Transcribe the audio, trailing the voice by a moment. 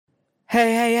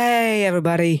Hey,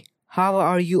 everybody. How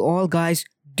are you all guys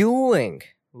doing?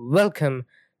 Welcome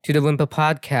to the Whimper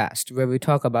Podcast, where we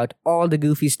talk about all the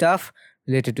goofy stuff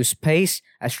related to space,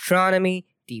 astronomy,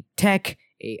 deep tech,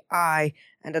 AI,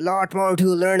 and a lot more to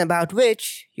learn about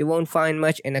which you won't find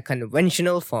much in a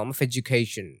conventional form of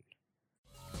education.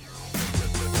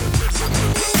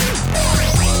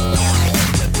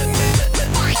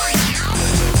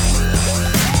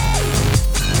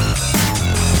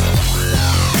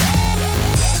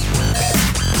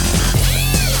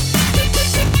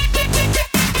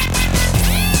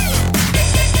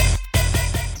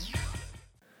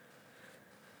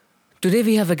 Today,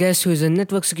 we have a guest who is a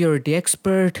network security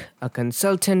expert, a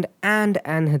consultant, and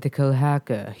an ethical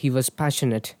hacker. He was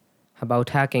passionate about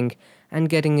hacking and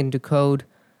getting into code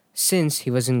since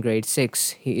he was in grade 6.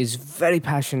 He is very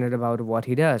passionate about what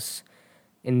he does.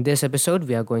 In this episode,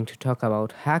 we are going to talk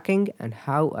about hacking and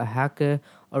how a hacker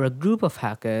or a group of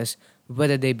hackers,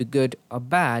 whether they be good or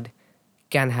bad,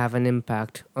 can have an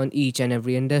impact on each and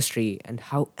every industry, and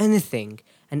how anything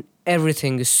and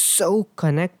everything is so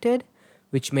connected,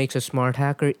 which makes a smart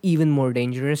hacker even more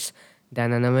dangerous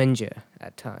than an avenger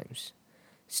at times.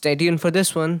 Stay tuned for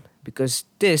this one because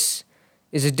this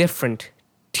is a different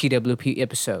TWP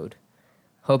episode.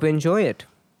 Hope you enjoy it.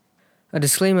 A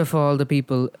disclaimer for all the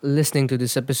people listening to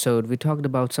this episode: we talked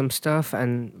about some stuff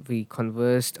and we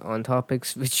conversed on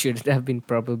topics which should have been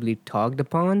probably talked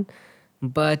upon.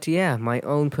 But yeah, my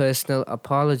own personal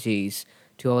apologies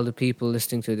to all the people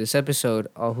listening to this episode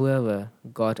or whoever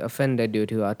got offended due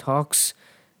to our talks.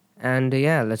 And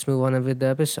yeah, let's move on with the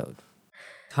episode.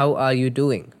 How are you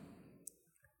doing?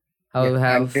 How Yeah, I'm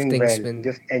have doing things well. been?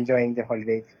 Just enjoying the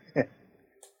holidays.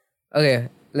 Okay,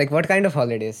 like what kind of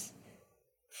holidays?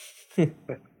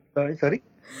 Sorry.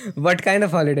 What kind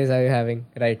of holidays are you having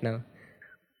right now?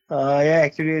 Yeah,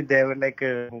 actually, there were like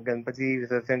Ganpati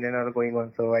Visurgence and all going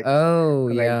on, so I just Oh,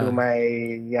 went to yeah. my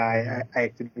I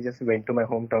actually just went to my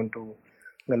hometown to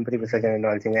Ganpati Visurgence and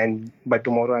all thing. And but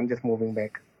tomorrow I'm just moving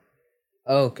back.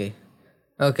 Okay.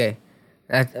 Okay.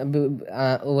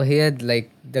 Over here,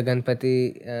 like the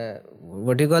Ganpati,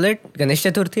 what do you call it? Ganesh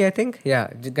Chaturthi, I think. Yeah,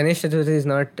 Ganesh Chaturthi is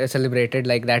not celebrated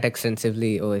like that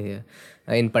extensively over here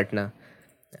in Patna.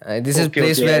 This is Okay,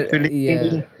 place okay.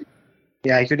 where,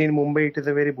 yeah, Actually in Mumbai it is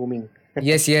a very booming.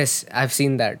 yes, I've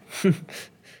seen that.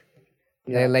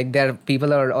 Yeah, Like there,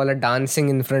 people are all are dancing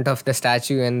in front of the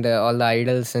statue and all the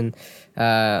idols and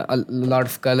a lot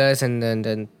of colors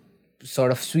and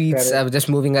sort of sweets correct, just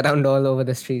moving around all over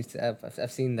the streets.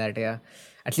 I've seen that. Yeah,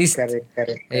 at least. correct.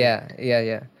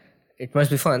 Yeah. It must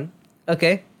be fun.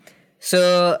 Okay,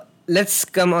 so let's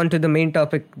come on to the main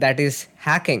topic, that is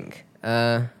hacking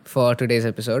for today's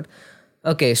episode.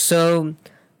 Okay, so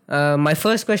my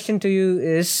first question to you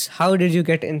is, how did you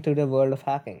get into the world of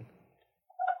hacking?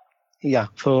 Yeah.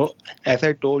 So as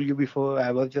I told you before,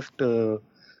 I was just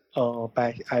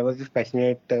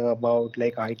passionate about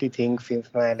like IT things since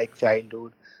my like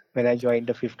childhood. When I joined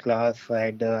the fifth class,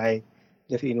 and I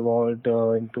just involved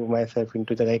into myself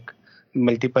into the like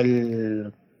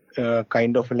multiple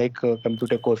kind of like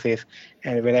computer courses.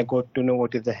 And when I got to know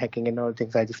what is the hacking and all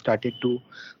things, I just started to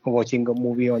watching a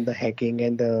movie on the hacking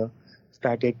and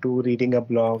started to reading a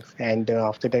blogs. And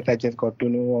after that, I just got to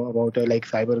know about like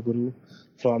cyber guru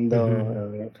from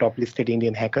the top listed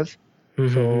Indian hackers.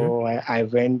 Mm-hmm. So I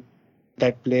went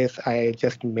that place. I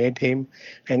just met him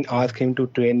and asked him to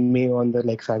train me on the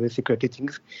like cybersecurity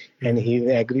things, and Mm-hmm.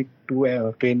 he agreed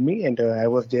to train me. And I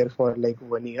was there for like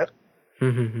 1 year.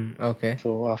 Mm-hmm. Okay.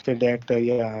 So after that,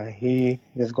 yeah, he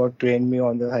just got trained me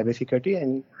on the cybersecurity,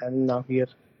 and I'm now here.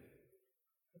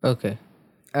 Okay.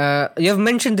 You have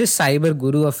mentioned this cyber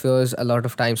guru of yours a lot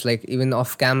of times, like even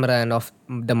off camera and off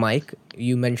the mic.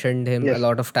 You mentioned him a Yes.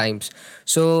 lot of times.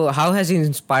 So, how has he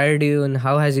inspired you and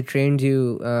how has he trained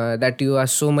you that you are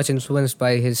so much influenced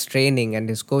by his training and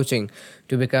his coaching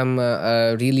to become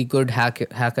a really good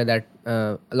hacker that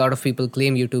a lot of people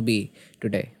claim you to be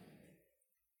today?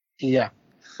 Yeah.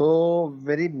 So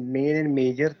very main and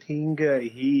major thing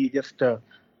he just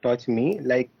taught me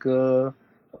like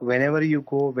whenever you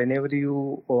go, whenever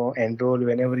you enroll,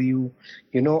 whenever you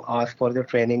ask for the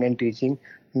training and teaching,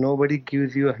 nobody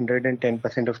gives you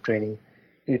 110% of training.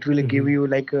 It will give Mm-hmm. you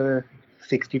like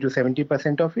 60 to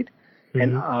 70% of it,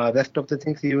 and Mm-hmm. rest of the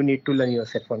things you need to learn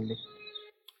yourself only.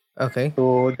 Okay.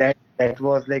 So that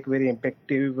was like very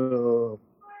impactful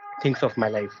things of my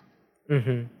life.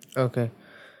 Mm-hmm. Okay.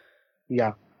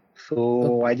 Yeah.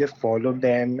 So I Okay. just followed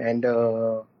them, and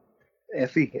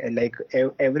see, like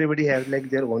everybody has like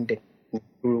their own technique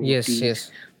to Yes. teach,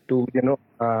 Yes. to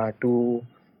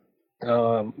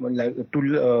like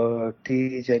to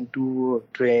teach and to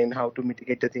train how to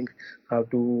mitigate the things, how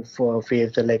to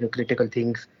face the like critical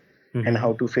things, and Mm-hmm.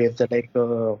 how to face the like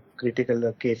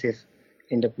critical cases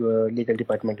in the legal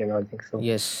department and all things. So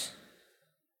Yes.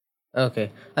 Okay. I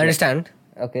yeah, understand.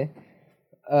 Okay.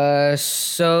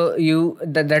 So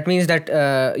that means that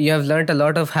you have learned a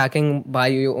lot of hacking by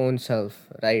your own self,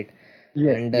 right?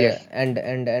 yes, And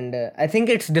yes, I think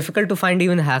it's difficult to find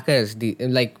even hackers,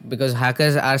 like because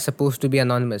hackers are supposed to be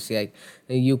anonymous. Like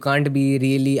you can't be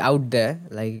really out there,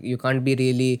 like you can't be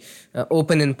really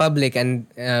open in public and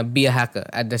be a hacker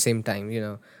at the same time.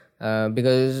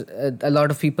 Because a lot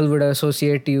of people would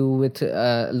associate you with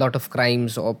a lot of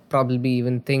crimes or probably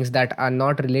even things that are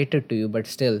not related to you, but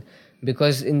still,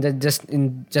 because in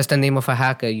just the name of a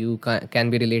hacker, you can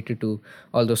be related to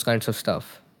all those kinds of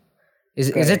stuff. Is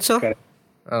it correct, so? correct.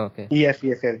 Oh, okay. Yes,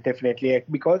 yes, yes, definitely.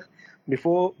 Because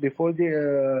before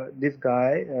the this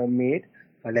guy made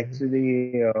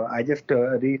actually I just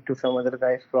reached to some other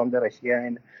guys from the Russia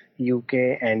and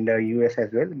UK and US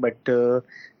as well, but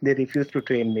they refused to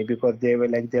train me because they were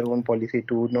like their own policy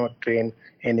to not train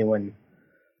anyone.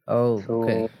 Oh, okay.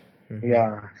 So Mm-hmm.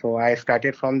 yeah, so I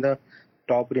started from the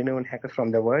top renowned hackers from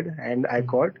the world, and I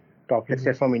got top Mm-hmm.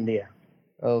 listed from India.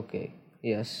 Okay.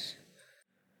 Yes.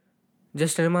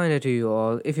 Just a reminder to you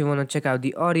all, if you want to check out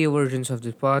the audio versions of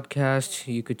this podcast,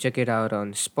 you could check it out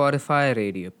on Spotify,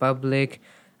 Radio Public,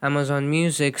 Amazon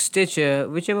Music, Stitcher,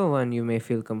 whichever one you may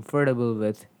feel comfortable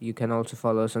with. You can also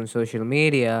follow us on social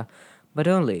media, but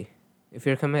only if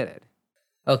you're committed.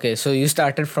 Okay, so you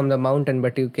started from the mountain,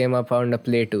 but you came up on a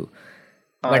plateau.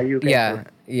 But You can say. yeah,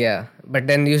 yeah. But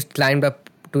then you climbed up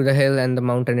to the hill and the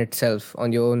mountain itself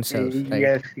on your own self, right?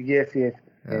 Yes, yes, yes,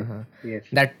 yes, Uh-huh.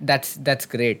 yes. That's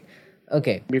great.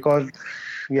 Okay. Because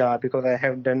yeah, because I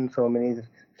have done so many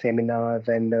seminars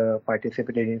and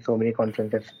participated in so many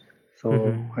conferences, so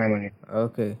Mm-hmm. I'm on it.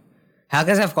 Okay.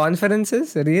 Hackers have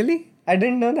conferences? Really? I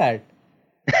didn't know that.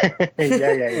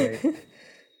 Yeah, yeah, yeah.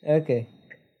 Okay.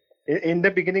 In the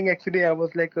beginning, actually, I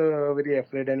was like very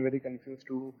afraid and very confused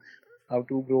to how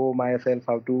to grow myself,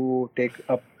 how to take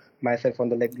up myself on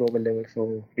the like global level.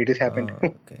 So it has happened.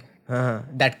 Okay.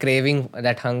 That craving,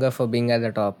 that hunger for being at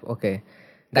the top. Okay.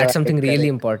 That's something Correct, really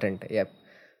correct. important. Yep.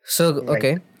 So, Right.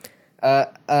 okay. Uh,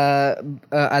 uh,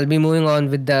 I'll be moving on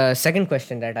with the second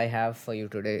question that I have for you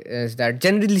today is that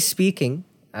generally speaking,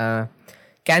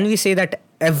 can we say that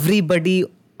everybody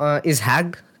is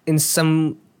hacked in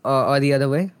some or the other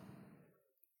way?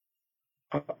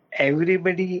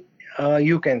 Everybody,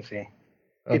 you can say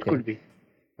it Okay. could be.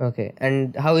 Okay.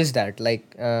 And how is that?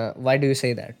 Like, why do you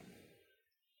say that?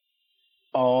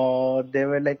 There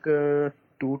were like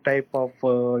two type of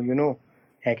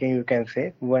hacking you can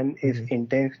say. One is Mm-hmm.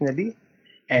 intentionally,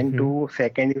 and Mm-hmm. two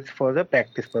second is for the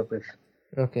practice purpose.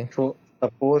 Okay. So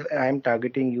suppose I am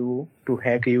targeting you to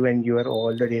hack you and your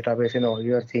all the database and all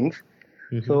your things.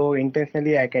 Mm-hmm. So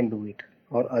intentionally I can do it.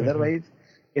 Or Mm-hmm. otherwise,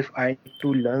 if I need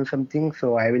to learn something,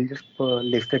 so I will just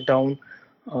list it down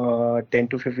 10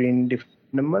 to 15 different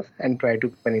numbers and try to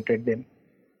penetrate them.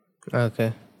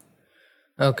 Okay.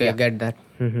 Okay. Yeah. Get that.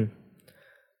 Mm-hmm.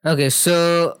 Okay.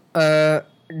 So,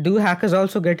 do hackers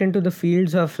also get into the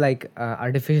fields of like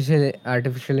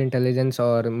artificial intelligence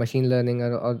or machine learning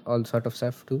or all sort of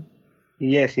stuff too?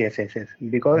 Yes, yes, yes, yes.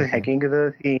 Because Okay. hacking is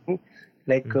a thing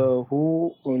like Mm-hmm.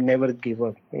 who never give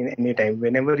up in any time.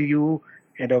 Whenever you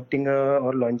adopting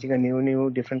or launching a new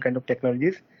different kind of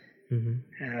technologies,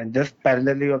 Mm-hmm. just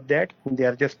parallelly of that, they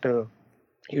are just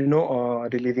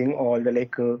releasing all the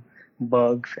like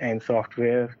bugs and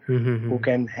software who Mm-hmm.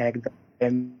 can hack the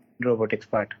and robotics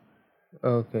part.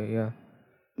 Okay. Yeah.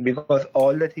 Because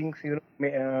all the things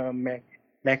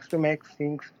max to max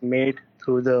things made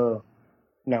through the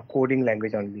coding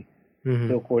language only. Mm-hmm.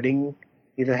 So coding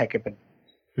is a hackable.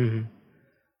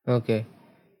 Mm-hmm. Okay.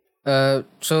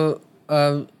 So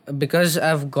because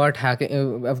I've got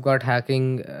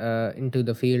hacking into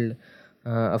the field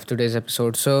of today's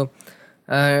episode. So,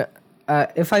 uh,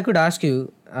 if I could ask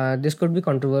you, this could be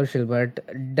controversial, but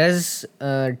does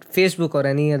Facebook or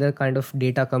any other kind of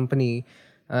data company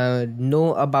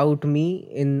know about me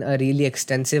in a really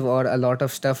extensive or a lot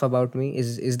of stuff about me?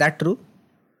 Is that true?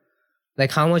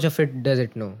 Like, how much of it does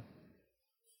it know?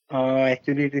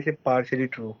 Actually, it is a partially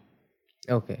true.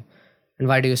 Okay, and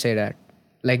why do you say that?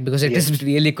 Like, because it Yes. is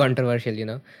really controversial,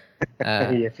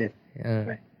 Uh, Yes, yes. uh,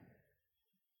 Right.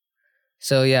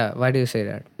 so yeah, why do you say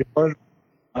that?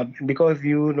 Because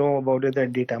you know about the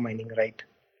data mining, right?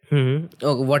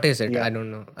 Oh, what is it? Yeah. I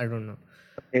don't know. I don't know.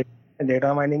 It-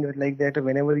 Data mining is like that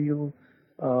whenever you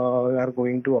are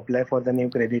going to apply for the new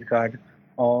credit card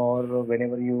or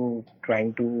whenever you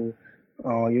trying to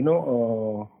you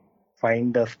know,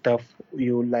 find the stuff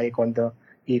you like on the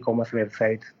e-commerce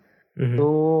websites. Mm-hmm.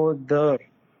 So the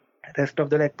rest of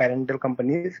the like parental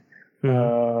companies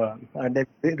Mm-hmm. that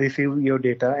receive your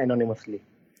data anonymously.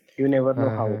 You never know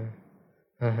how.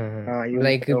 Uh-huh. Uh-huh. You never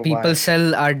Like know people why.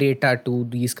 sell our data to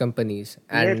these companies Yes,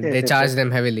 and yes, they charge them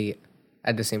exactly. heavily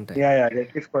at the same time. Yeah, yeah.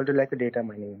 That is called like a data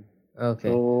mining. Okay.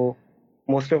 So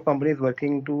most of companies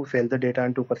working to sell the data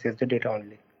and to purchase the data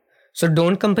only. So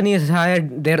don't companies hire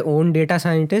their own data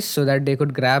scientists so that they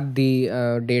could grab the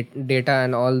data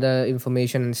and all the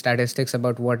information and statistics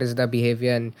about what is the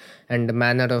behavior and the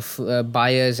manner of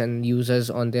buyers and users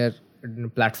on their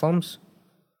platforms?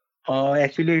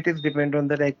 Actually, it is depend on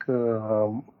the like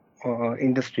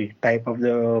industry type of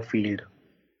the field.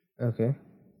 Okay.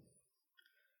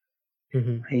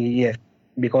 Mm-hmm. Yes,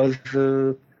 because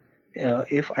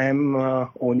if I am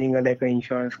owning a like an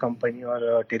insurance company or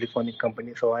a telephonic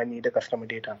company, so I need a customer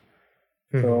data.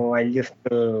 Mm-hmm. So I'll just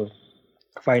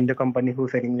find the company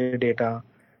who's selling the data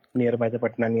nearby the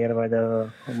Patna, nearby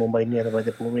the Mumbai, nearby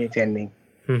the Pune, Chennai.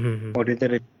 Mm-hmm. What is the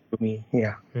rate to me?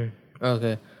 Yeah.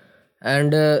 Okay.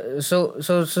 And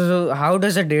so how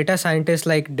does a data scientist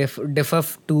like differ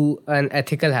to an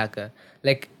ethical hacker?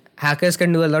 Like hackers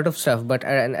can do a lot of stuff, but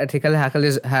an ethical hacker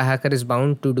is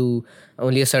bound to do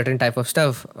only a certain type of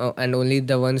stuff and only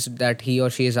the ones that he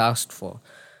or she is asked for.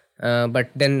 But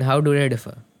then how do they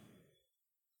differ?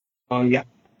 Yeah.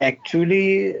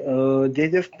 Actually, they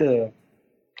just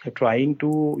trying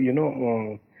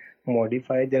to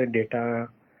modify their data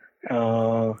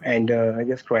and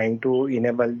just trying to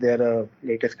enable their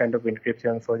latest kind of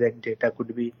encryption so that data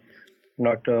could be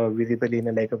not visible in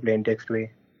a, like a plain text way.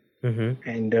 Mm-hmm.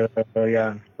 And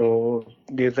yeah, so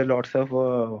there's a lots of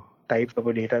types of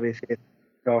a databases,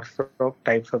 lots of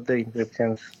types of the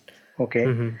encryptions. Okay,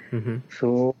 Mm-hmm. Mm-hmm.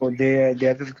 so they are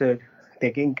just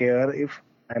taking care if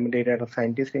I'm a data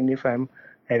scientist and if I'm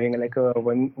having like a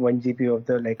one GB of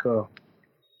the like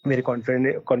very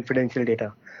confidential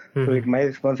data. So Mm-hmm. it's my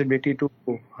responsibility to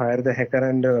hire the hacker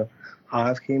and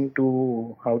ask him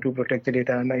to how to protect the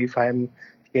data and if I'm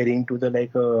sharing to the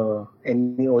like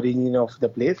any origin of the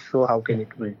place. So how can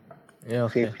it be Yeah.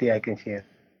 Okay. safely I can share.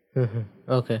 Mm-hmm.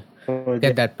 Okay. So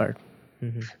Get that part.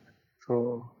 Mm-hmm.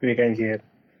 so we can share.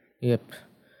 Yep.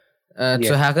 So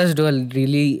Yes. hackers do a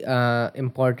really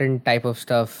important type of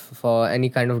stuff for any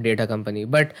kind of data company.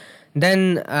 But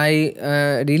then I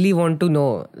really want to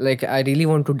know, like, I really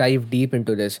want to dive deep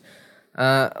into this.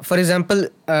 For example,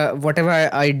 whatever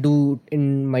I do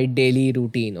in my daily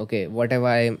routine, okay, whatever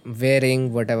I'm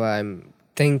wearing, whatever I'm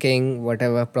thinking,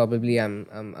 whatever probably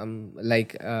I'm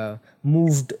like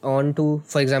moved on to.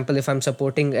 For example, if I'm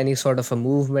supporting any sort of a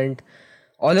movement,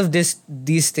 all of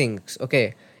these things,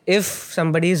 okay, if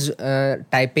somebody's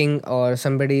typing or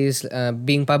somebody's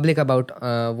being public about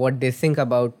what they think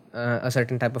about a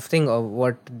certain type of thing or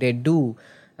what they do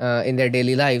in their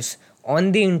daily lives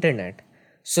on the internet,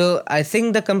 so I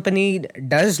think the company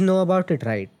does know about it,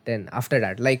 right? Then after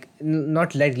that, like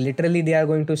not like literally they are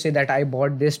going to say that I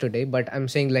bought this today, but I'm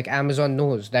saying like Amazon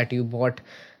knows that you bought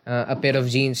a pair of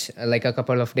jeans like a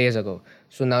couple of days ago.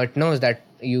 So now it knows that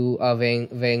you are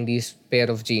wearing these pair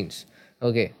of jeans.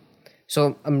 Okay.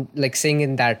 So I'm like saying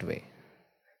in that way,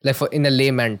 like for in a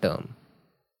layman term,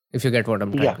 if you get what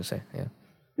I'm trying Yeah. to say. Yeah.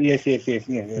 Yes. Yes. Yes.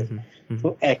 Yes. Yes.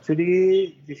 So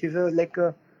actually, this is a like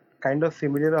a kind of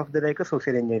similar of the like a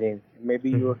social engineering. Maybe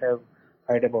you have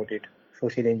heard about it.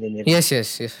 Social engineering. Yes,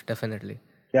 yes, yes, definitely.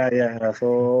 Yeah, yeah.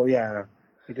 So yeah,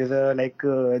 it is a like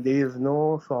there is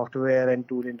no software and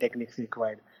tool and techniques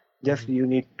required. Just you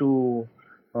need to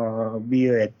be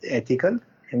ethical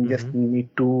and just need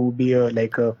to be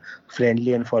like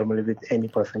friendly and formal with any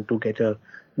person to get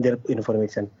their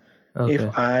information. If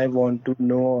Okay. I want to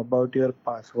know about your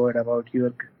password, about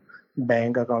your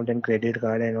bank account and credit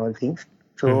card and all things,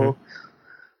 Mm-hmm. so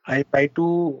I try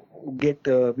to get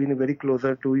being very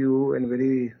closer to you and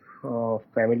very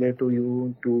familiar to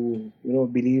you to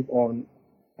believe on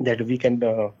that we can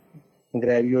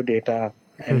grab your data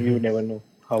and you never know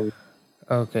how.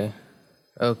 Okay.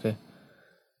 Okay.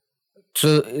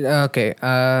 So okay,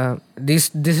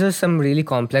 this is some really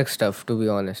complex stuff to be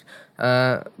honest.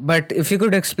 But if you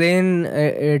could explain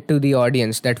it to the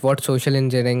audience that what social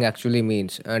engineering actually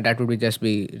means, that would be just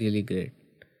be really great.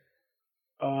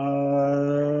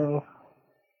 Uh,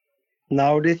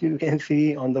 Nowadays you can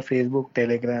see on the Facebook,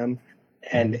 Telegram,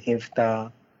 and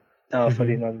Insta.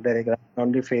 Sorry, not Telegram,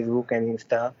 only Facebook and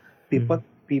Insta.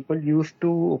 People used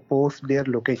to post their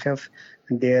locations,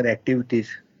 their activities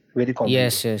very commonly.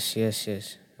 Yes, yes, yes,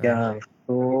 yes. Yeah.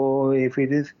 So if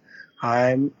it is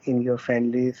I'm in your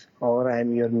friend list or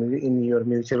I'm in your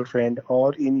mutual friend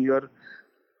or in your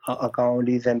account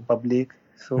is in public,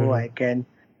 so Mm-hmm. I can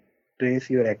trace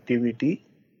your activity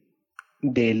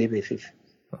daily basis.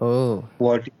 Oh.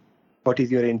 What what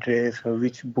is your interest?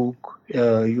 Which book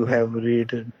you have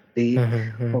read? The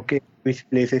Mm-hmm. okay, which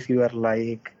places you are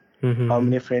like? How Mm-hmm.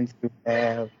 many friends you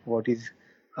have? What is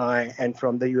and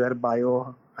from the your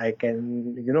bio, I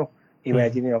can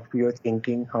imagine of your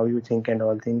thinking, how you think and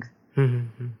all things.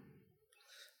 Mm-hmm.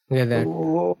 Yeah, that.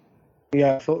 So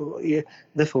yeah, so yeah,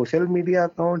 the social media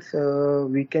accounts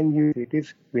we can use. It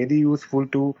is very useful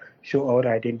to show our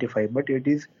identify, but it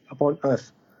is upon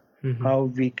us Mm-hmm. how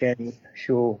we can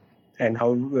show and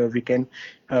how we can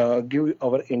give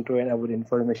our intro and our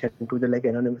information to the like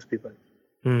anonymous people.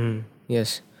 Mm-hmm.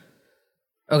 Yes.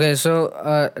 Okay,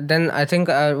 so then I think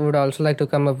I would also like to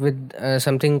come up with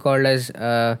something called as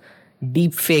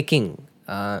deep faking.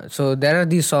 So there are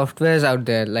these softwares out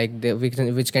there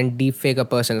which can deep fake a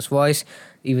person's voice,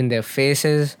 even their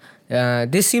faces.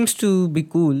 This seems to be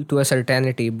cool to a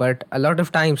certainty, but a lot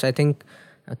of times I think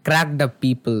cracked up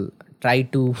people try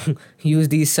to use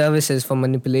these services for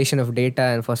manipulation of data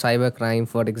and for cybercrime.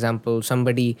 For example,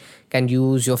 somebody can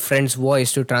use your friend's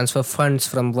voice to transfer funds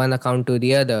from one account to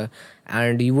the other,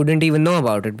 and you wouldn't even know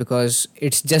about it because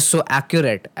it's just so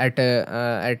accurate at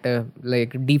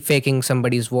like deep faking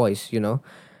somebody's voice. Yes,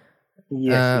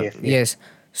 yes, yes. Yes.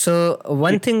 So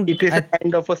one thing It is a I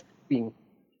kind of a spoofing.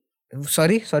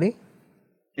 sorry.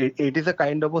 It is a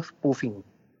kind of a spoofing.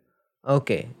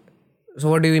 Okay. So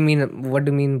what do you mean? What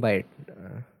do you mean by it?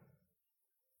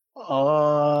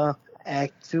 Uh,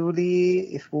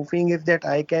 Actually, spoofing is that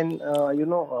I can,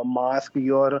 mask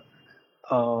your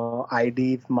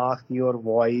IDs, mask your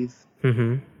voice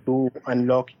Mm-hmm. to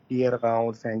unlock your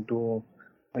accounts and to,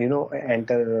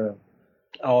 enter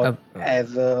or Uh,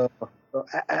 as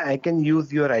I can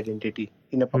use your identity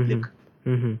in a mm-hmm. public.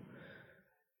 Mm-hmm.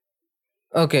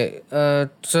 Okay,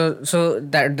 so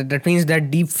that means that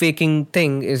deep faking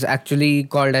thing is actually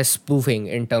called as spoofing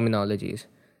in terminologies.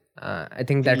 I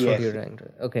think that's what you're Yes. trying to.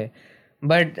 Okay,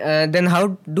 but then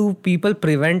how do people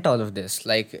prevent all of this?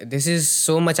 Like this is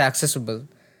so much accessible.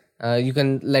 You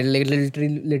can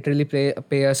literally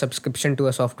pay a subscription to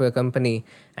a software company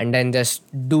and then just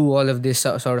do all of this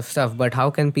sort of stuff. But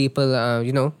how can people,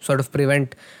 sort of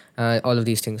prevent all of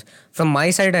these things? From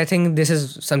my side, I think this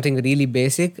is something really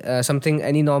basic, something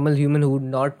any normal human who would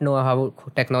not know how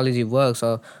technology works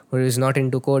or who is not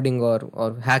into coding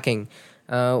or hacking.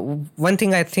 One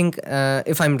thing I think,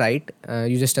 if I'm right,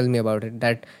 you just tell me about it,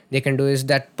 that they can do is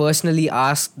that personally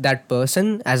ask that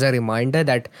person as a reminder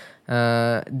that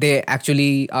they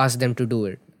actually ask them to do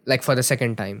it, like for the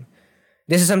second time.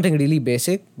 This is something really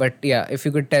basic, but yeah, if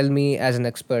you could tell me as an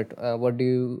expert, what do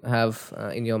you have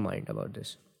in your mind about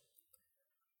this?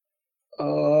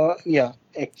 Yeah,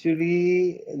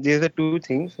 actually, there's a two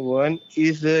things. One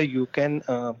is you can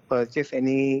purchase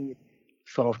any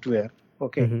software.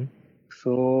 Okay, Mm-hmm.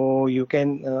 so you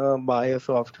can buy a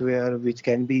software which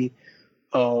can be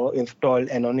installed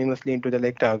anonymously into the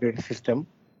like target system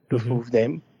to Mm-hmm. spoof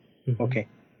them. Mm-hmm. Okay,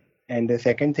 and the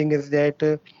second thing is that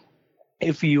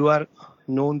if you are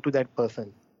known to that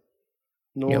person,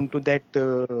 Yep. known to that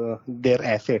their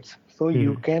assets, so Mm-hmm.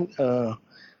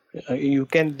 you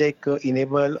can like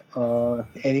enable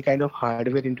any kind of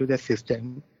hardware into the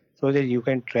system so that you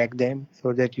can track them,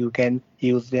 so that you can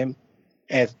use them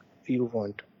as you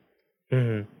want.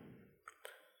 Mm-hmm.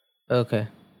 Okay,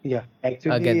 Yeah, I get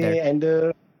actually, that.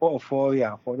 and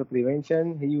for the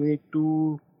prevention, you need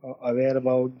to aware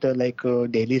about the like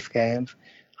daily scams,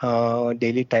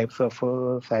 daily types of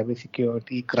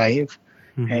cybersecurity crimes,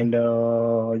 Mm-hmm.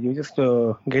 and you just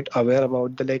get aware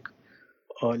about the like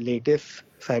latest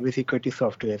cybersecurity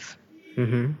softwares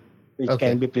Mm-hmm. which Okay.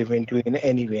 can be prevented in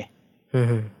any way.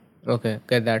 Mm-hmm. Okay,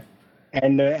 get that.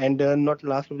 And not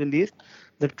last of the least,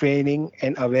 the training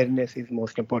and awareness is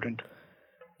most important.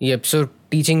 Yep. So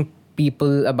teaching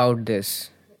people about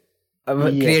this,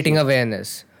 Yes, creating yes,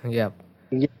 awareness. Yep.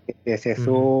 yes, yes, yes. Mm-hmm.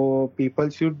 So people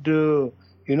should,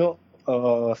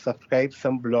 subscribe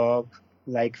some blogs,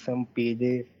 like some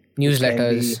pages, which can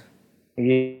be Newsletters.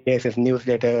 yes, yes,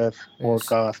 newsletters, Yes.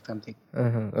 podcasts, something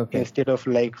Okay. instead of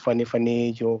like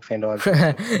funny jokes and all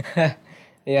things.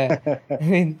 Yeah. I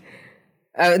mean,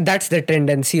 that's the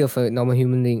tendency of a normal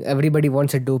human being. Everybody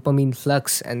wants a dopamine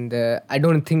flux, and I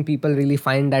don't think people really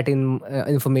find that in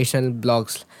informational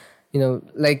blogs.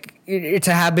 Like it's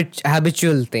a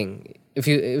habitual thing. If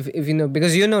you know,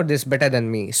 because you know this better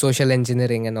than me, social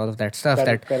engineering and all of that stuff.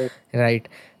 Correct, That correct. right?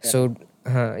 Yeah. So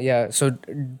yeah, so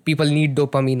people need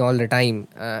dopamine all the time.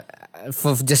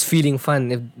 for just feeling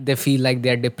fun. If they feel like they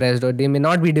are depressed, or they may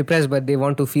not be depressed, but they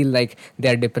want to feel like they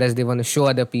are depressed, they want to show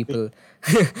other people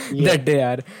Yeah, that they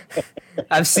are.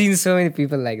 I've seen so many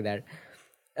people like that.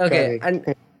 Okay, correct.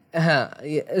 and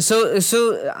yeah,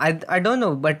 so I don't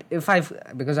know, but if I've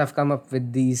because I've come up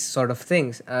with these sort of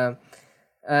things.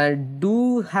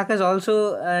 Do hackers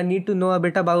also need to know a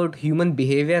bit about human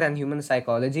behavior and human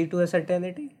psychology to a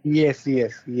certainty? Yes,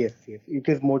 yes, yes, yes. It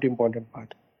is most important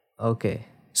part. Okay.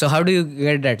 So how do you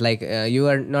get that? Like, you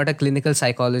are not a clinical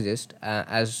psychologist,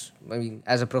 as I mean,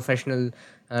 as a professional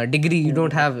degree, you don't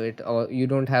Mm-hmm. have it, or you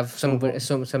don't have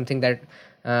Mm-hmm. something that,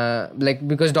 like,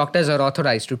 because doctors are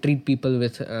authorized to treat people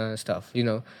with stuff.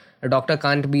 A doctor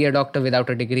can't be a doctor without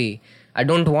a degree. I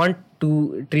don't want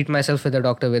to treat myself with a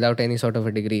doctor without any sort of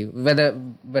a degree. But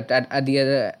on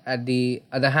the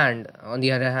other hand,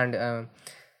 uh,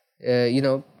 you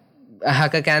know a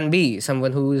hacker can be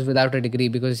someone who is without a degree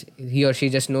because he or she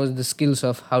just knows the skills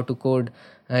of how to code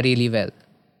really well.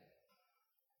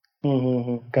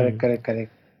 Mm-hmm. Correct, correct,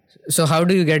 correct. So how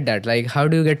do you get that? Like, how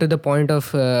do you get to the point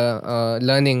of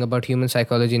learning about human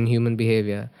psychology and human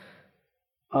behavior?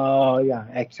 Yeah,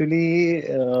 actually,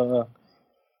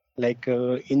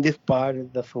 in this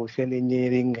part, the social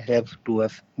engineering helps to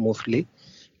us mostly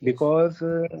Yes. because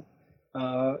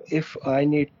if I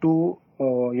need to,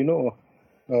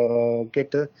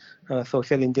 get a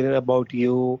social engineer about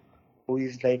you, who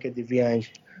is like a Divyansh,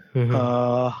 Mm-hmm.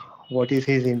 uh, what is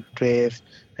his interest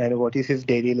and what is his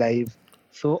daily life.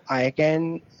 So I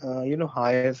can,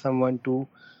 hire someone to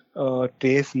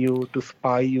trace you, to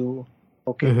spy you,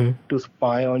 okay, Mm-hmm. to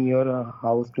spy on your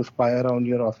house, to spy around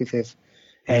your offices,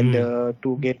 and Mm-hmm.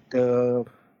 to get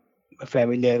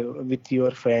familiar with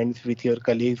your friends, with your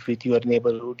colleagues, with your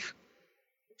neighborhoods,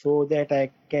 so that I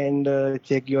can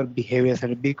check your behavior.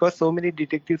 Because so many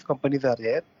detectives companies are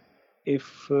there. If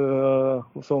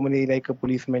so many like a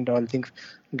policeman, all things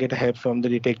get help from the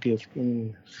detectives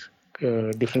in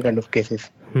different kind of cases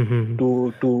Mm-hmm.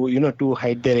 to to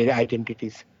hide their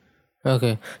identities.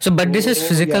 Okay. So, but this is So yeah,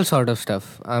 physical sort of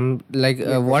stuff. Like, yes,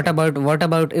 yes, what yes.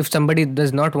 about if somebody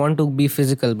does not want to be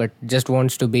physical but just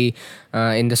wants to be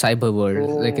in the cyber world,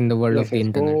 like in So the world of yes, the yes.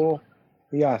 internet? So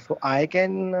yeah, so I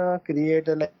can create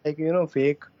a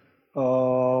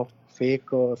uh, fake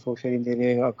social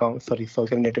engineering account, sorry,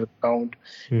 social network account,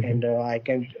 Mm-hmm. and I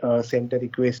can send a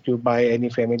request to buy any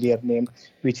familiar name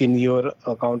which in your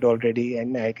account already,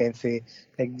 and I can say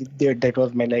like that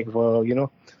was my like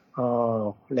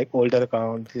older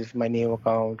account. This is my new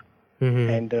account, Mm-hmm.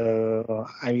 and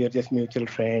I'm your just mutual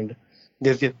friend.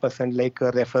 This person like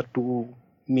refer to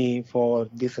me for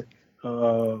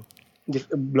uh, this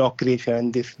blog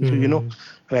creation, this Mm-hmm.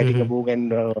 writing a Mm-hmm. book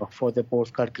and for the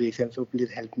postcard creation. So please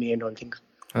help me and all things.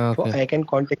 So Okay. I can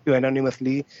contact you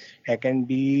anonymously. I can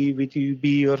be with you,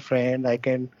 be your friend. I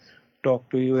can talk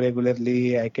to you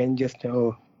regularly. I can just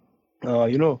uh,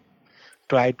 you know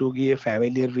try to get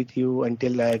familiar with you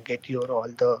until I get your all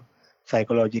the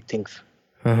psychological things.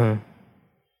 Uh-huh.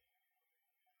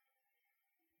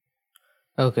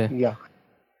 Okay. Yeah.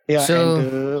 Yeah, and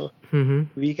So, mm-hmm.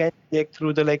 we can check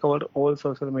through the like our all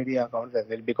social media accounts as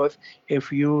well, because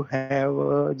if you have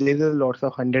there is a lots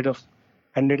of hundred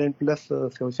and plus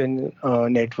social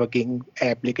networking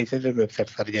applications and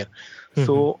websites are there. Mm-hmm.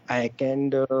 So I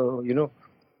can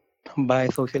by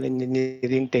social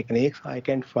engineering techniques I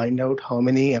can find out how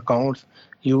many accounts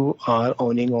you are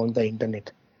owning on the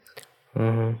internet,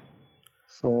 Uh-huh.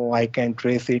 so I can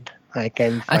trace it, I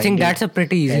can I find think it, that's a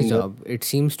pretty easy and job. It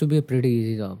seems to be a pretty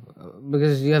easy job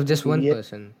because you have just one yes,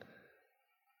 person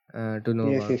to know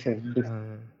yes, about. yes, yes.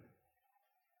 Uh,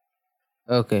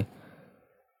 okay.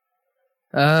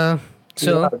 Uh, Yeah,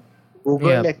 so, yeah.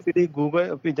 Google actually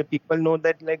Google the people know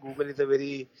that like Google is a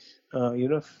very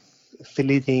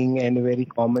silly thing and very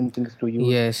common things to use.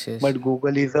 Yes, yes. But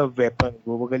Google is a weapon.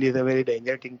 Google is a very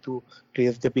dangerous thing to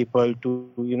trace the people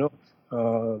to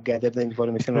gather the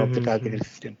information of the targeted Mm-hmm.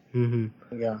 system.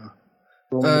 Mm-hmm. Yeah,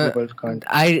 so many Uh, people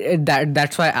can't.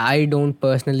 that's why I don't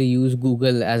personally use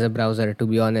Google as a browser. To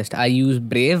be honest, I use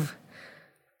Brave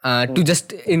to Mhm.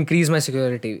 just increase my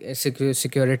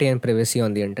security and privacy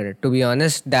on the internet. To be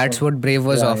honest, that's Oh, what Brave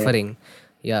was yeah, yeah. offering.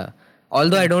 Yeah,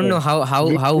 although I don't know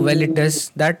Okay. how well it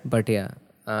does that, but yeah,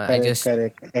 I Correct, just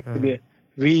correct. uh, Actually,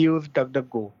 we use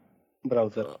DuckDuckGo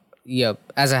browser. yep.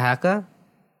 As a hacker,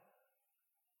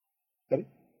 Correct?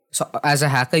 so as a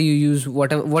hacker, you use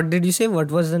whatever. What did you say?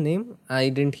 What was the name? I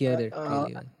didn't hear Uh, it uh,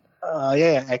 really well.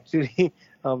 yeah, yeah, actually,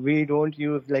 we don't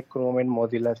use like Chrome and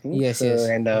Mozilla things Yes, yes.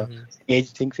 and Hmm.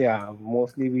 Edge things. Yeah,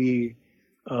 mostly we,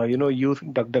 use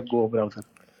DuckDuckGo browser.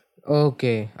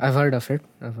 Okay, I've heard of it.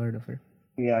 I've heard of it.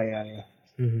 Yeah, yeah, yeah.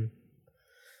 Hmm.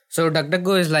 So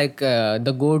DuckDuckGo is like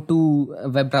the go-to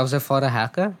web browser for a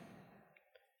hacker.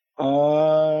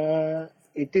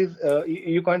 It is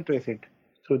you can't trace it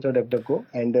through the DuckDuckGo,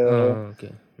 and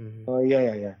Okay.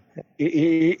 yeah.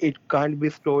 It can't be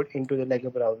stored into the like a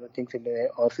browser things in the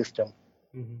our system.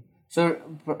 So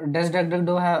does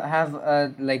DuckDuckGo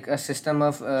have like a system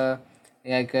of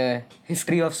like a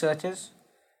history of searches?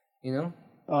 You know.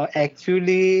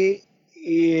 Actually,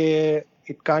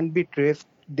 it can't be traced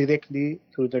directly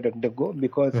through the DuckDuckGo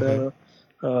because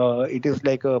it is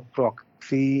like a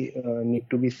proxy need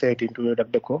to be set into the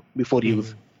DuckDuckGo before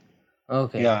use.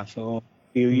 Okay. Yeah, so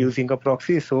you're using a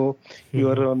proxy, so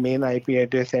your main IP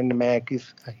address and MAC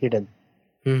is hidden.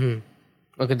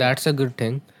 Okay, that's a good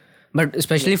thing. But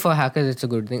especially for hackers, it's a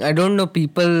good thing. I don't know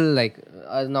people like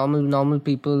normal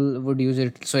people would use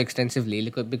it so extensively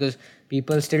because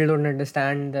people still don't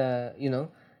understand the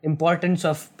importance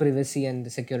of privacy and the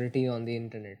security on the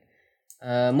internet.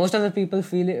 Most of the people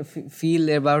feel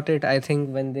about it. I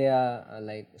think when they are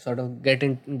like sort of get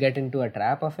into a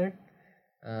trap of it,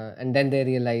 and then they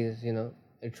realize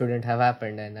it shouldn't have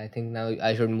happened, and I think now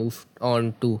I should move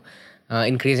on to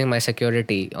increasing my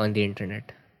security on the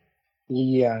internet.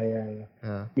 Yeah.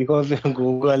 Because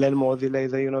Google and Mozilla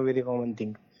is a very common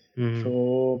thing.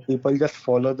 So people just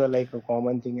follow the like a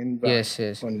common thing and brand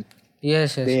Yes. only.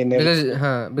 Yes. They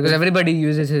never. Because everybody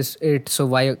uses it, so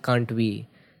why can't we?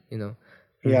 You know.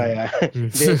 Yeah.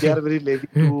 They are very lazy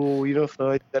to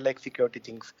search the like security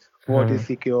things. What is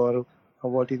secure?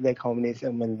 What is like how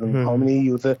many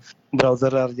user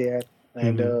browser are there,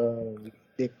 and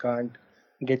they can't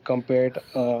get compared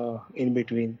in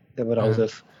between the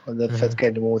browsers on the such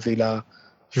as Mozilla,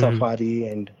 Safari,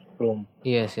 and Chrome.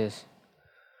 Yes.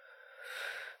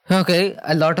 Okay,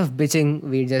 a lot of bitching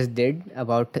we just did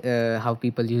about how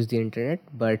people use the internet,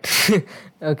 but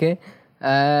okay,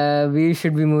 we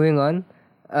should be moving on.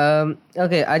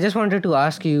 Okay, I just wanted to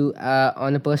ask you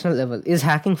on a personal level, is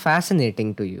hacking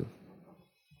fascinating to you?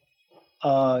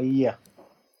 Yeah.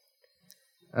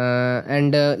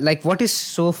 And like, what is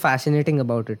so fascinating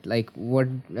about it? Like,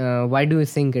 why do you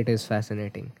think it is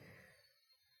fascinating?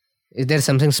 Is there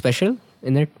something special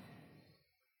in it?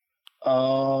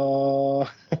 I'm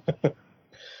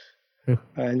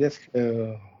just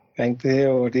trying to say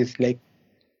what is like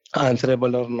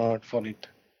answerable or not for it.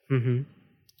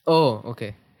 Oh,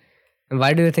 okay. And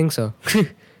why do you think so?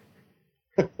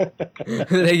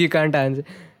 Like you can't answer.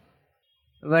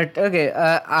 But okay,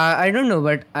 I don't know,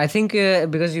 but I think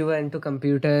because you were into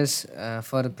computers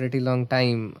for a pretty long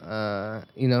time,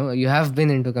 you have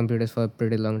been into computers for a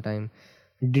pretty long time.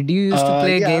 Did you used to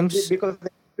play Yeah, games? because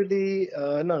actually,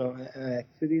 no.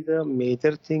 Actually, the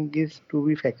major thing is to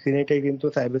be vaccinated into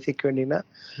cybersecurity. Na?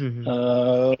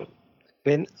 Uh,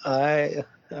 when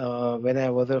I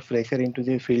was a fresher into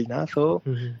the field, na, so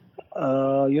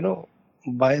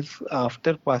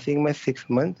after passing my 6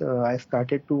 months, I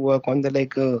started to work on the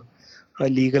like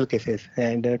legal cases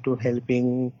and to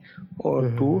helping or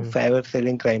to cyber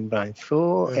selling crime branch.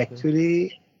 So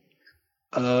actually,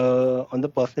 on the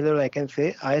personal level, I can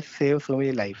say I saved so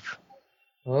many lives.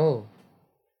 Oh,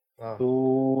 wow.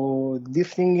 So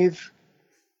this thing is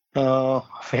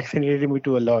fascinated me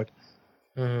to a lot.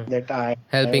 That I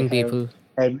Helping have people.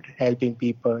 helping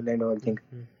people and all things.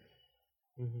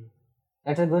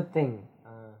 That's a good thing.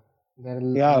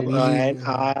 Yeah, Really. and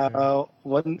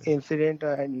one incident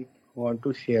I want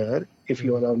to share, if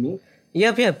you allow me.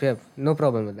 Yep. No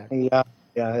problem with that.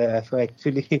 Yeah. So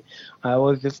actually, I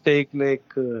was just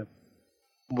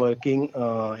working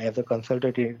as a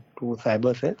consultant to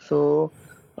cyber. So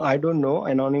I don't know.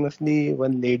 Anonymously,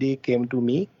 one lady came to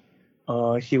me.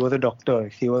 She was a doctor.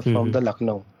 She was from the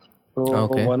Lucknow. So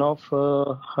Okay. one of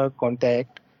her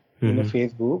contact in a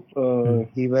Facebook,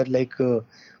 he were like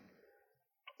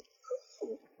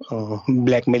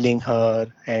blackmailing her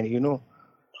and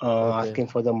asking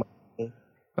for the money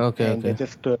and Okay.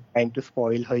 just trying to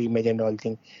spoil her image and all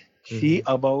things. She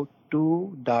about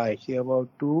to die. She about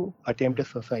to attempt a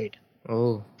suicide.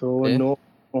 Oh. So Okay. no,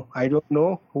 I don't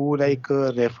know who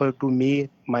referred to me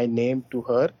my name to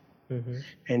her,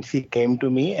 and she came to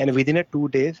me, and within 2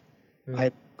 days,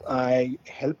 I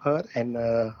helped her and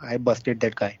I busted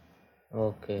that guy.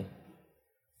 Okay.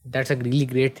 That's a really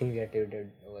great thing that you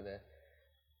did over there.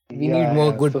 We need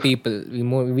more good So people.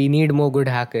 We need more good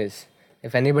hackers.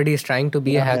 If anybody is trying to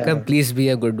be a hacker, yeah. please be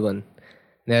a good one.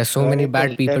 There are so many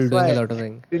bad people That's doing a why lot of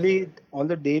things. actually on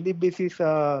the daily basis,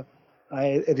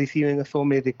 I receiving so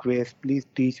many requests. Please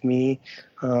teach me.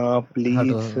 How to? Please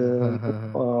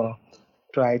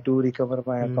try to recover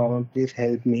my account. Please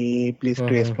help me. Please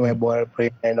trace my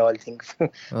boyfriend and all things.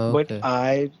 But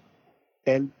Okay.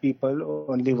 tell people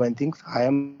only one thing: I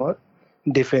am for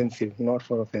defensive, not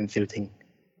for offensive thing.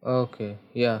 Okay,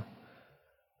 yeah.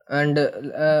 And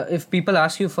if people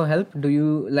ask you for help, do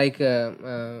you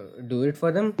do it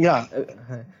for them? Yeah,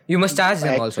 You must charge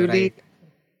them also, actually, right?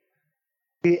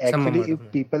 Some actually, amount of if money.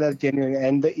 people are genuine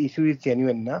and the issue is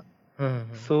genuine, na,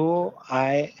 Mhm, so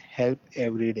I help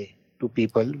every day to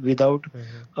people without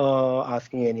mhm.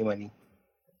 asking any money.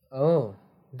 Oh,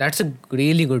 that's a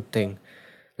really good thing.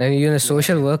 Then you're a Yeah,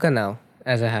 social worker now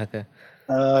as a hacker.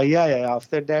 yeah, yeah.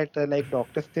 After that, like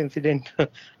doctor's incident,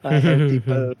 I help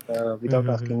people without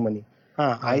asking money.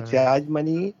 I charge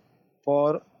money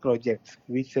for projects,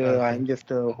 which Okay. I'm just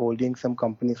holding some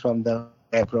companies from the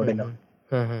abroad and all.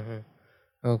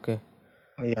 Okay.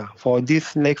 Yeah, for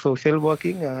this like social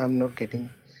working, I'm not getting.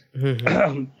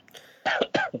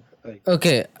 Sorry.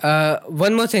 Okay.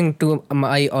 One more thing to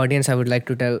my audience, I would like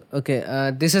to tell. Okay.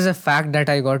 This is a fact that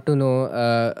I got to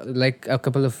know like a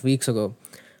couple of weeks ago.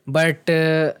 But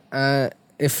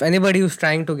if anybody who's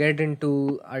trying to get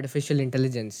into artificial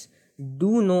intelligence,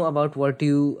 do know about what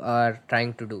you are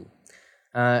trying to do.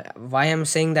 Why I'm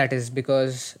saying that is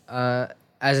because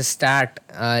as a stat,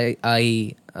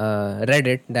 I read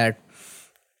it that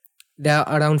there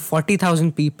are around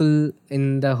 40,000 people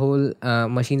in the whole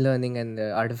machine learning and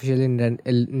artificial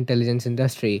intelligence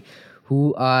industry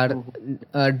who are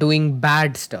Mhm. doing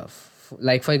bad stuff.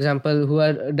 Like, for example, who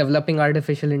are developing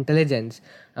artificial intelligence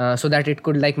so that it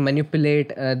could like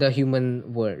manipulate the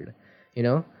human world, you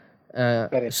know.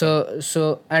 Correct,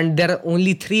 correct. And there are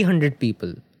only 300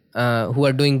 people who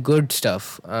are doing good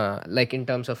stuff, like in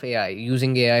terms of AI,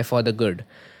 using AI for the good.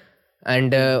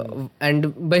 and uh,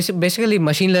 Mhm. basically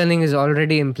machine learning is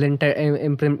already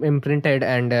imprinted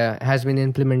and has been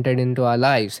implemented into our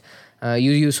lives.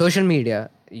 You use social media,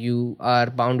 you are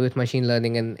bound with machine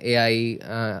learning and AI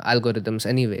algorithms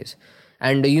anyways,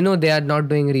 and they are not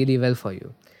doing really well for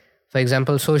you. For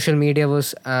example, social media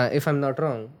was, if I'm not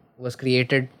wrong, was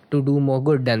created to do more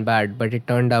good than bad, but it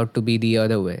turned out to be the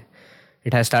other way.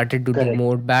 It has started to do Correct.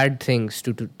 more bad things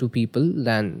to people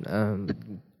than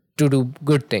to do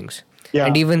good things.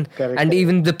 and Yeah, even correct, and correct.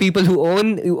 even the people who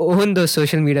own those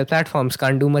social media platforms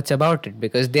can't do much about it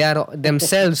because they are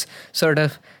themselves sort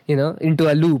of into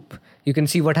a loop. You can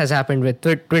see what has happened with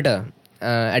Twitter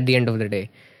at the end of the day.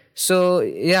 So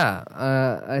yeah,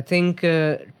 I think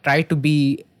try to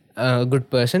be a good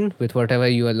person with whatever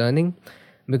you are learning,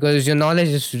 because your knowledge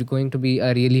is going to be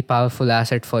a really powerful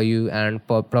asset for you and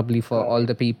probably for all Correct,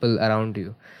 the people around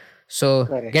you. So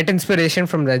correct. get inspiration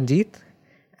from Ranjeet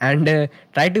and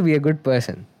try to be a good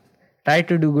person. Try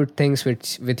to do good things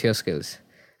with your skills,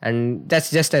 and that's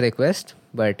just a request.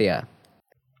 But yeah.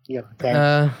 Yeah, thanks.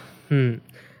 Uh, hmm.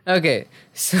 Okay.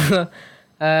 So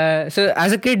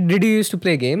as a kid, did you used to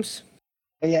play games?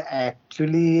 Yeah,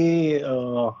 actually,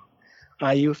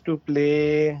 I used to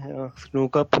play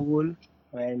snooker pool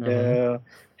and Uh-huh.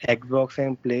 Xbox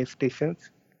and PlayStations.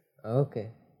 Okay.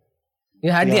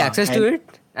 You had the Yeah, access to and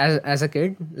it as a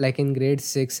kid, like in grade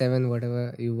 6, 7,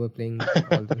 whatever you were playing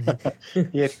all the.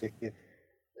 yes, yes, yes.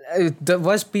 There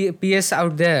was PS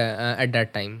out there at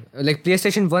that time, like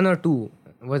PlayStation 1 or 2.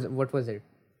 What was it?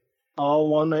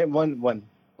 One.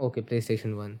 Okay,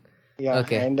 PlayStation 1. Yeah,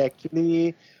 Okay. and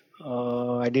actually,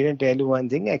 I didn't tell you one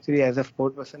thing. Actually, as a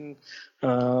sport person,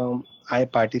 I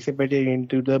participated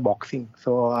into the boxing.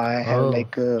 So I have Oh.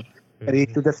 like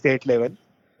reached to the state level.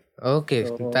 Okay,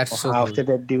 So that's so cool. after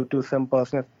that, due to some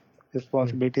personal Hmm.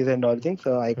 responsibilities and all things,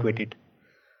 so I quit Mhm. it.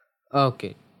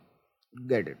 Okay,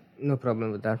 get it. No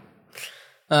problem with that.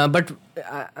 But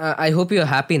I hope you're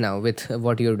happy now with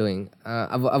what you're doing.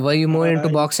 Were you more into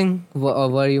Uh, boxing or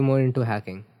were you more into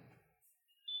hacking?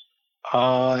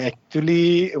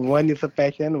 Actually, one is a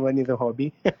passion, one is a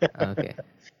hobby. Okay.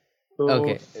 So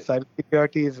Okay.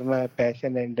 cybersecurity is my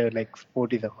passion, and like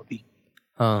sport is a hobby.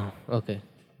 Okay.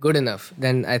 Good enough.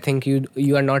 Then I think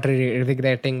you are not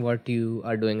regretting what you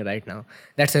are doing right now.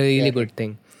 That's a really Correct. good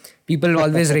thing. People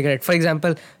always regret. For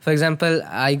example,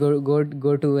 I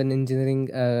go to an engineering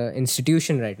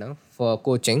institution right now for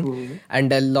coaching, Mm-hmm.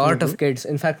 and a lot Mm-hmm. of kids,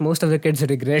 in fact, most of the kids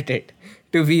regret it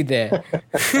to be there.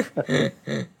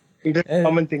 It's a Uh,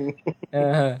 common thing.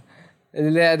 uh,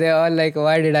 they're all like,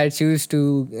 why did I choose to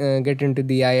get into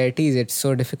the IITs? It's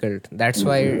so difficult. That's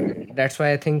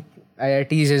why I think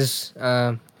IITs is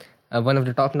one of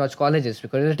the top-notch colleges,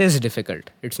 because it is difficult.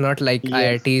 It's not like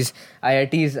Yes.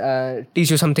 IITs teach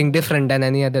you something different than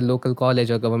any other local college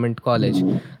or government college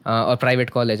or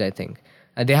private college, I think.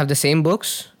 They have the same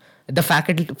books. The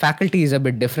faculty is a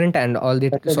bit different, and all the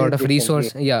Method sort is of different.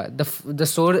 resource, Yes. yeah,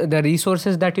 the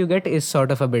resources that you get is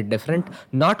sort of a bit different.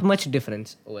 Not much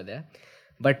difference over there,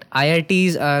 But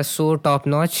IITs are so top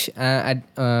notch at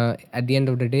the end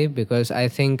of the day, because I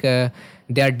think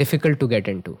they are difficult to get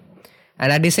into. And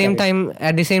Correct.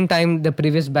 at the same time, the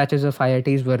previous batches of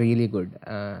IITs were really good,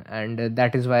 and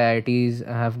that is why IITs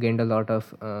have gained a lot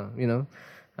of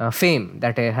fame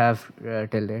that I have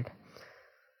till date.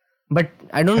 But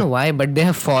I don't know why, but they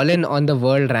have fallen on the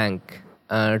world rank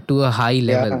to a high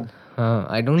level. Yeah.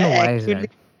 I don't know why is Actually,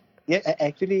 that. yeah,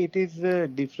 actually, it is a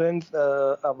difference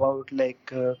about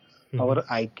like Hmm. our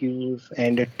IQs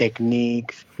and the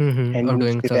techniques Of and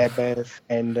doing stuff. syllabus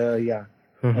and yeah,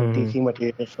 and Hmm. teaching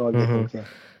materials, all the things. Yeah,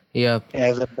 Yeah.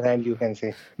 as a brand, you can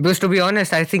say. Because to be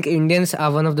honest, I think Indians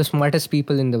are one of the smartest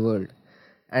people in the world,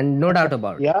 and no doubt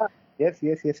about it. Yeah, yes,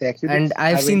 yes, yes. Actually, And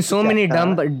I've I seen went to so many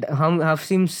dumb, China. I've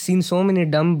seen so many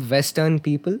dumb Western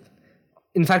people.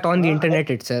 In fact, on the I, internet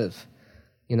itself,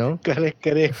 you know. correct,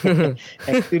 correct.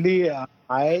 Actually,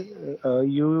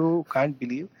 you can't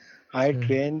believe I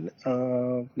train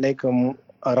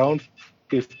around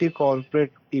 50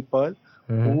 corporate people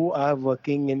Mhm. who are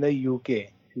working in the UK,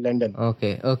 London.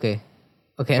 Okay, okay,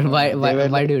 okay. And why, They were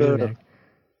why do you do that?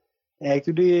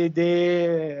 actually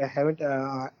they haven't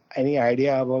any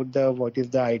idea about the what is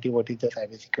the IT, what is the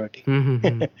cybersecurity.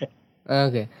 Mm-hmm.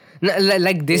 Okay.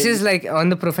 Like this So, is like on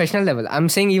the professional level. I'm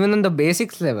saying even on the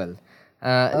basics level.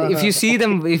 If you see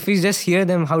them, if you just hear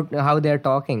them how they're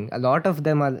talking, a lot of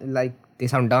them are like they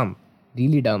sound dumb,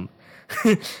 really dumb.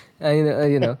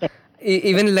 You know.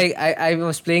 Even like I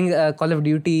was playing Call of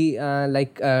Duty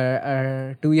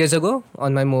 2 years ago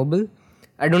on my mobile.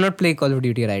 I do not play Call of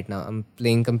Duty right now. I'm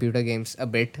playing computer games a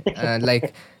bit,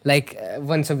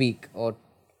 once a week or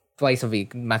twice a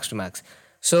week, max to max.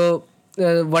 So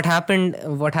what happened?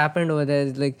 What happened over there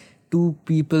is like two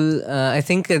people. I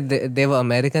think they were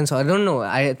Americans. Or I don't know.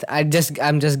 I'm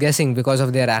just guessing because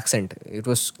of their accent. It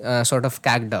was sort of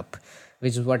cacked up,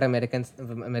 which is what Americans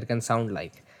sound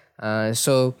like.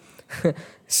 So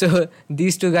so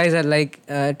these two guys are like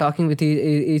talking with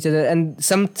each other, and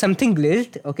something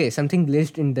glitched. Okay, something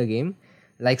glitched in the game.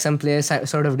 Like some players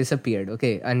sort of disappeared.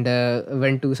 Okay, and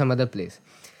went to some other place.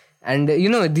 And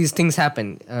these things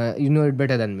happen. You know it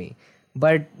better than me.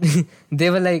 But they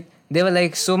were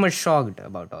like so much shocked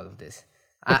about all of this.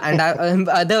 And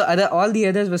other all the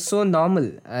others were so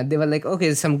normal. They were like,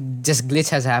 okay, some just glitch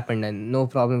has happened and no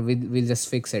problem. We'll just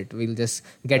fix it. We'll just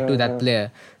get to that uh,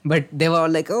 player. But they were all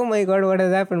like, oh my god, what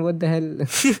has happened? What the hell?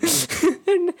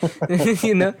 And,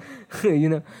 you know, you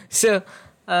know. So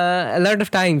a lot of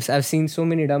times I've seen so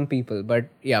many dumb people. But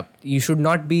yeah, you should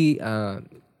not be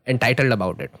entitled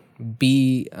about it.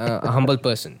 Be a humble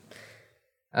person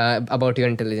about your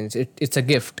intelligence. It's a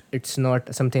gift. It's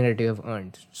not something that you have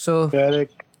earned. So,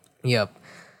 correct. yep.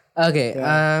 Okay.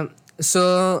 Yeah. I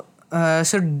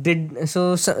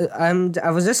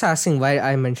was just asking why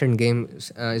I mentioned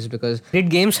games is because did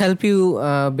games help you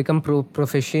become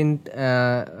proficient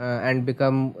and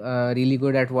become really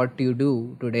good at what you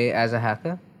do today as a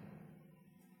hacker?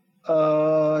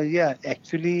 Yeah,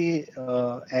 actually,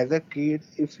 as a kid,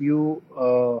 if you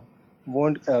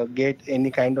won't get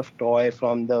any kind of toy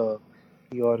from the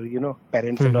your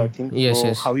parents and all things, Yes. so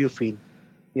Yes. how you feel? Uh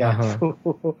Yeah, huh.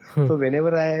 so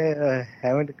whenever I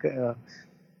haven't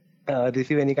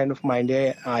receive any kind of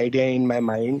idea in my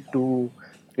mind to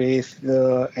trace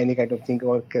any kind of thing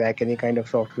or crack any kind of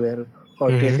software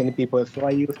or trace any people. So I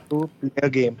used to play a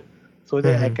game so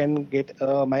that I can get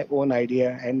my own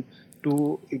idea and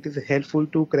to it is helpful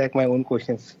to crack my own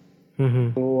questions.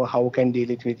 So how can deal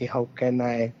it with it? How can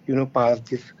I pass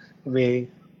this way?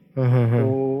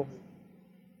 So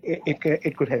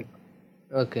it could help.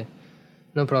 Okay,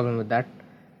 no problem with that.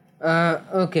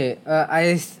 Okay,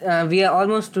 we are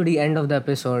almost to the end of the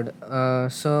episode.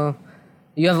 So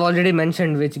you have already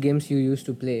mentioned which games you used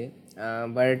to play.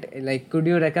 But like, could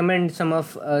you recommend some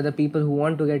of the people who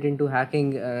want to get into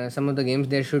hacking, some of the games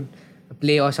they should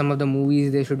play, or some of the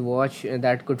movies they should watch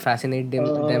that could fascinate them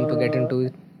to get Uh, into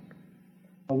it?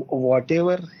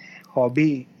 Whatever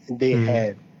hobby they Hmm.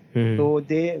 have, Hmm. so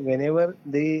they whenever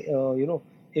they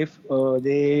if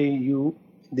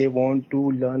they want to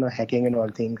learn hacking and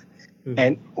all things Hmm.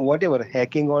 and whatever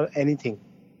hacking or anything,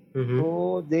 Hmm. so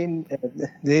they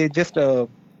just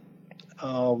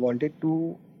wanted to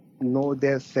know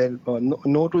their self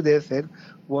know to their self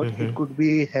what it Hmm. could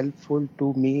be helpful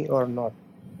to me or not.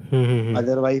 Hmm.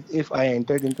 Otherwise, if I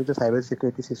entered into the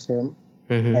cybersecurity system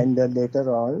Hmm. and later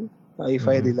on, if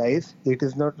I Hmm. realize it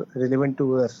is not relevant to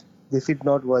us, this is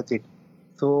not worth it.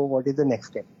 So, what is the next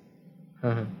step?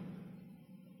 Hmm.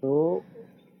 So,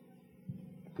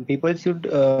 people should,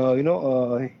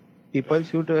 people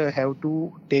should have to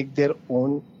take their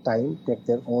own time, take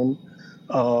their own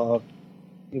uh,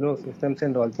 systems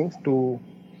and all things to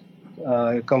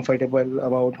comfortable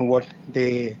about what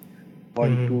they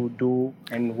want Hmm. to do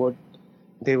and what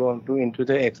they want to into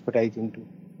the expertise into.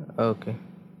 Okay.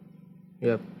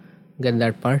 Yep. Get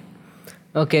that part.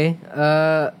 Okay.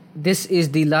 This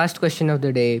is the last question of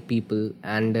the day, people,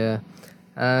 and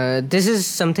this is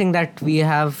something that we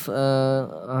have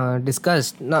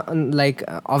discussed, not like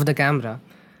off the camera,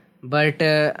 but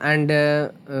I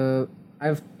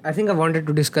think I wanted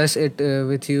to discuss it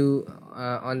with you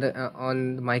on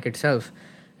the mic itself,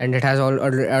 and it has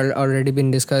already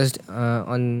been discussed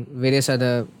on various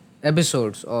other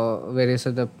episodes or various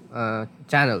other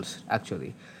channels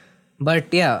actually.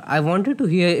 But yeah, I wanted to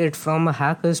hear it from a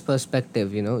hacker's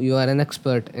perspective. You are an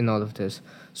expert in all of this.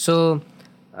 So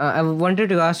I wanted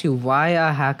to ask you, why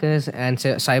are hackers and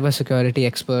cybersecurity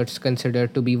experts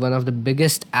considered to be one of the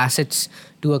biggest assets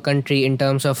to a country in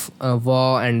terms of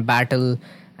war and battle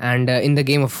and in the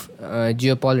game of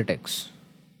geopolitics?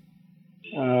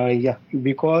 Yeah,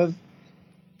 because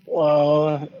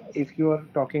if you are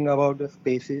talking about the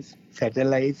spaces,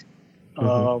 satellites,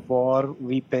 Mm-hmm. war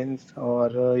weapons, or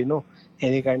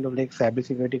any kind of like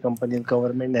cybersecurity companies,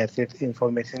 government assets,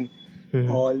 information,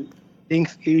 Mm-hmm. all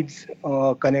things it's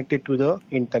connected to the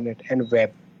internet and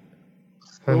web.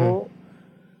 Mm-hmm. So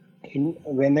in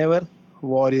whenever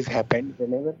war is happened,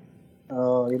 whenever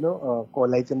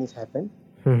collision is happened,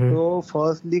 Mm-hmm. so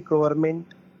firstly government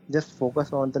just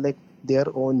focus on the like their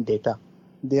own data,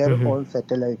 their Mm-hmm. own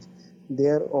satellites,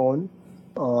 their own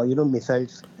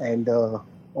missiles and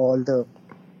all the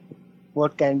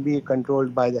what can be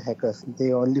controlled by the hackers.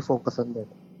 They only focus on that.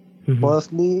 Mm-hmm.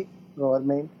 Firstly,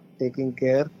 government taking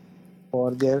care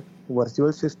for their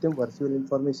virtual system, virtual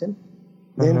information.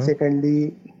 Then Mm-hmm.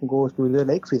 secondly goes to the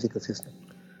like physical system.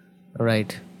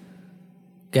 Right.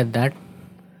 Get that.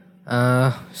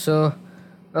 So,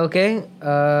 okay.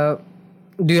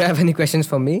 Do you have any questions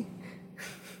for me?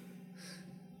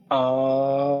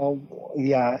 Uh,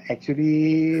 yeah,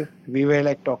 actually, we were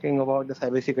like talking about the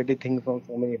cybersecurity thing from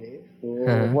so many days. So,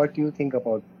 Huh. what do you think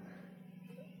about?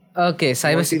 Okay, What is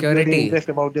your cybersecurity. interest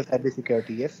about the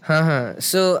cybersecurity? Yes.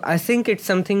 So I think it's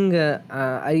something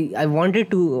I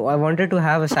wanted to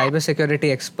have a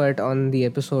cybersecurity expert on the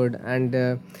episode, and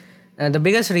the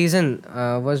biggest reason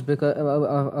was because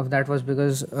of that was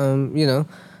because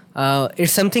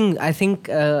it's something I think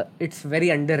it's very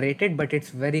underrated, but it's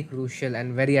very crucial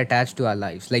and very attached to our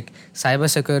lives. Like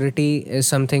cybersecurity is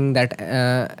something that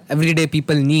everyday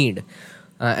people need.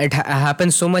 It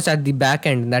happens so much at the back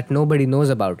end that nobody knows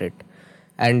about it,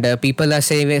 and people are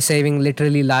saving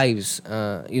literally lives,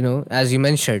 as you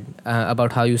mentioned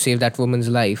about how you saved that woman's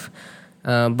life,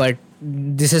 but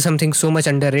this is something so much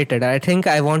underrated. I think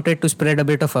I wanted to spread a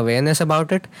bit of awareness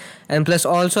about it, and plus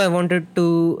also I wanted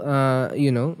to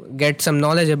get some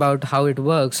knowledge about how it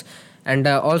works, and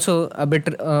also a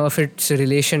bit of its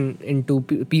relation into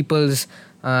people's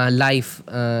life,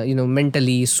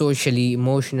 mentally, socially,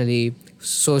 emotionally,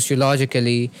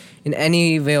 sociologically, in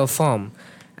any way or form.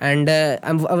 And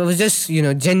I was just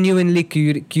genuinely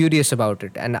curious about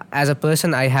it, and as a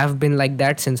person I have been like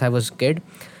that since I was a kid.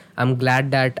 I'm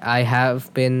glad that I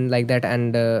have been like that,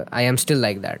 and I am still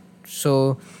like that.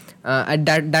 So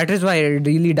that is why I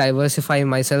really diversify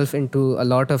myself into a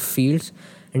lot of fields,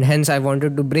 and hence I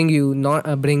wanted to bring you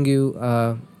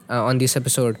on this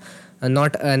episode,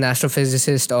 not an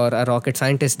astrophysicist or a rocket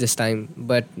scientist this time,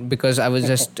 but because I was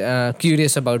just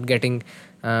curious about getting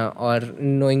or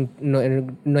knowing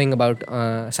about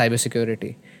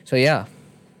cybersecurity. So yeah.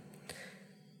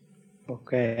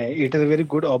 Okay, it is a very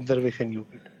good observation you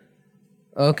did.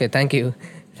 Okay, thank you.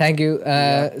 Thank you.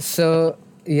 Yeah, So,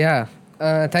 yeah,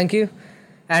 thank you.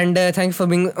 And thank you for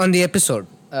being on the episode.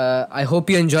 I hope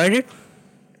you enjoyed it.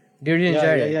 Did you yeah,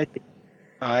 enjoy yeah, it? yeah.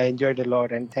 I enjoyed a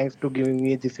lot, and thanks to giving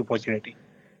me this opportunity.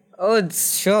 Oh,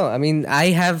 sure. I mean, I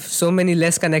have so many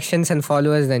less connections and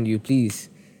followers than you, please.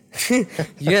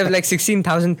 You have like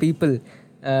 16,000 people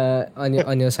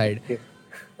on your side. Yes,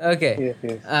 Okay. yes,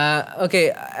 yes.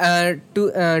 Okay.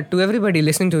 To everybody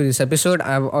listening to this episode,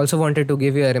 I also wanted to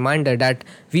give you a reminder that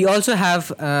we also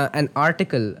have an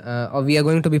article, or we are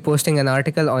going to be posting an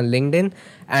article on LinkedIn,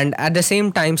 and at the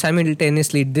same time,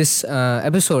 simultaneously, this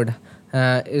episode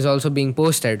is also being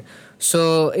posted.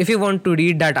 So, if you want to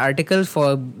read that article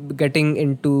for getting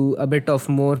into a bit of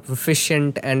more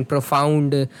proficient and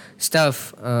profound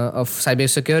stuff of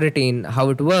cybersecurity and how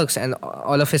it works and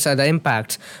all of its other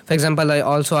impacts. For example, I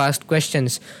also asked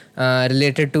questions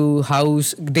related to how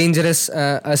dangerous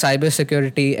a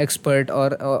cybersecurity expert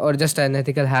or just an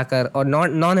ethical hacker or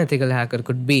non-ethical hacker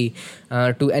could be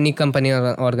to any company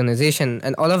or organization,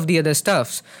 and all of the other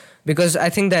stuffs. because I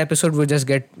think the episode would just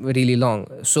get really long.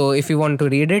 So if you want to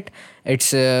read it,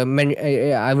 it's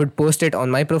I would post it on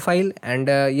my profile, and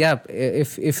yeah,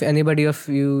 if anybody of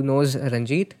you knows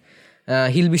Ranjeet,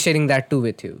 he'll be sharing that too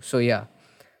with you. So yeah,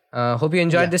 hope you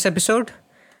enjoyed Yeah. this episode,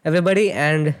 everybody,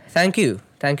 and thank you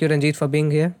Ranjeet for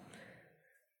being here.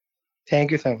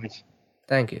 Thank you so much.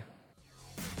 Thank you.